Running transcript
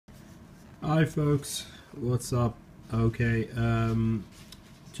Hi folks, what's up? Okay,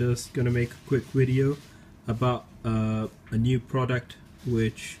 just gonna make a quick video about a new product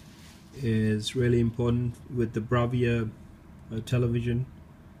which is really important with the BRAVIA television,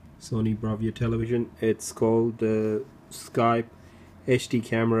 Sony BRAVIA television. It's called the Skype HD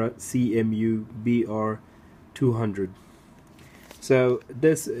camera CMU-BR200. So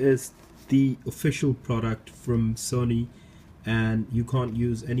this is the official product from Sony, and you can't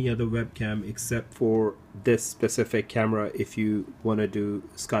use any other webcam except for this specific camera if you want to do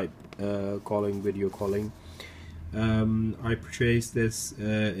Skype calling, video calling. I purchased this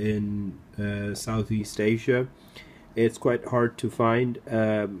in Southeast Asia. It's quite hard to find.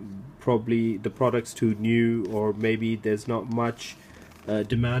 Probably the product's too new, or maybe there's not much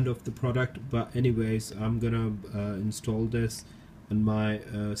demand of the product, but anyways, I'm gonna install this on my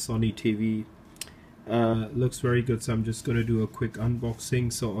Sony TV. Looks very good, so I'm just going to do a quick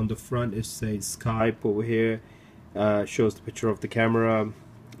unboxing. So on the front it says Skype over here, shows the picture of the camera,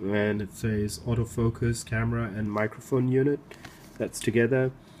 and it says autofocus camera and microphone unit that's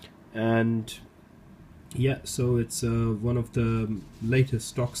together. And yeah, so it's one of the latest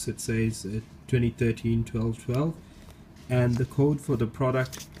stocks. It says 2013-12-12, and the code for the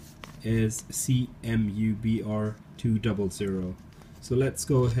product is CMU-BR200. So let's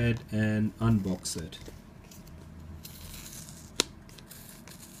go ahead and unbox it.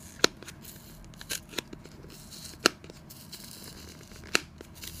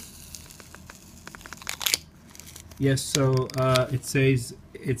 Yes, so it says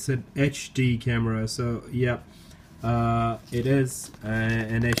it's an HD camera. So yeah, it is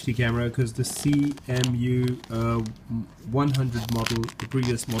an HD camera because the CMU-100 model, the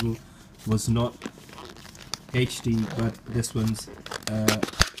previous model, was not HD, but this one's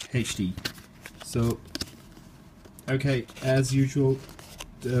HD. So okay, as usual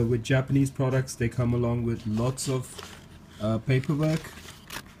with Japanese products, they come along with lots of paperwork,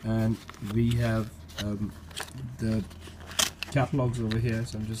 and we have the catalogs over here.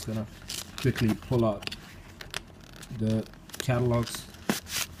 So I'm just gonna quickly pull out the catalogs.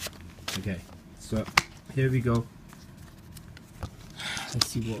 Okay, so here we go. Let's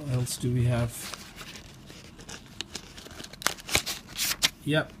see, what else do we have.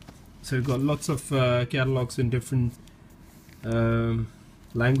 Yep, so we've got lots of catalogs in different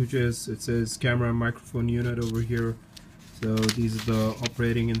languages. It says camera and microphone unit over here. So these are the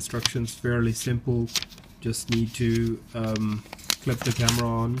operating instructions, fairly simple. Just need to clip the camera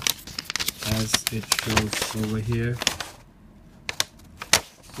on as it shows over here.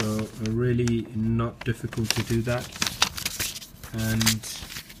 So really not difficult to do that. And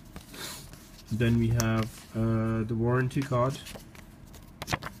then we have the warranty card.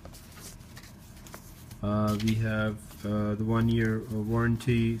 We have the 1-year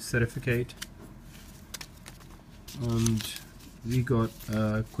warranty certificate, and we got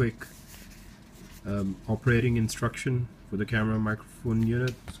a quick operating instruction for the camera microphone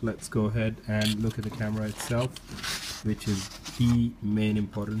unit. So let's go ahead and look at the camera itself, which is the main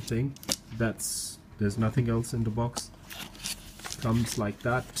important thing. There's nothing else in the box. Comes like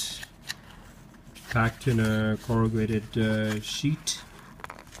that, packed in a corrugated sheet.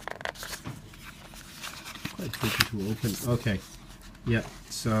 Quite tricky to open. Okay, yeah,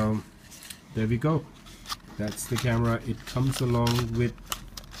 so there we go. That's the camera. It comes along with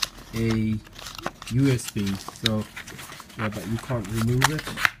a USB, so yeah, but you can't remove it.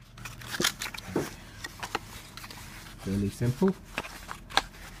 Really simple.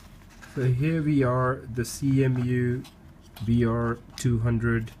 So here we are, the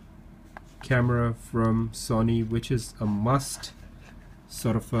CMU-BR200 camera from Sony, which is a must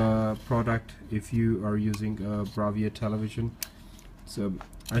sort of a product if you are using a BRAVIA television. So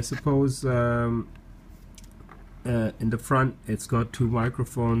I suppose in the front it's got 2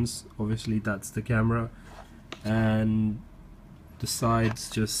 microphones, obviously that's the camera, and the sides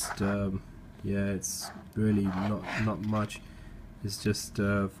just yeah, it's really not much. It's just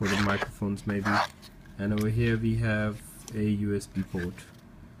for the microphones maybe. And over here we have a USB port.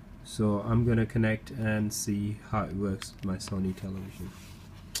 So I'm gonna connect and see how it works with my Sony television.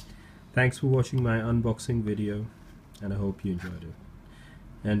 Thanks for watching my unboxing video, and I hope you enjoyed it.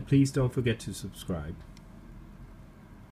 And please don't forget to subscribe.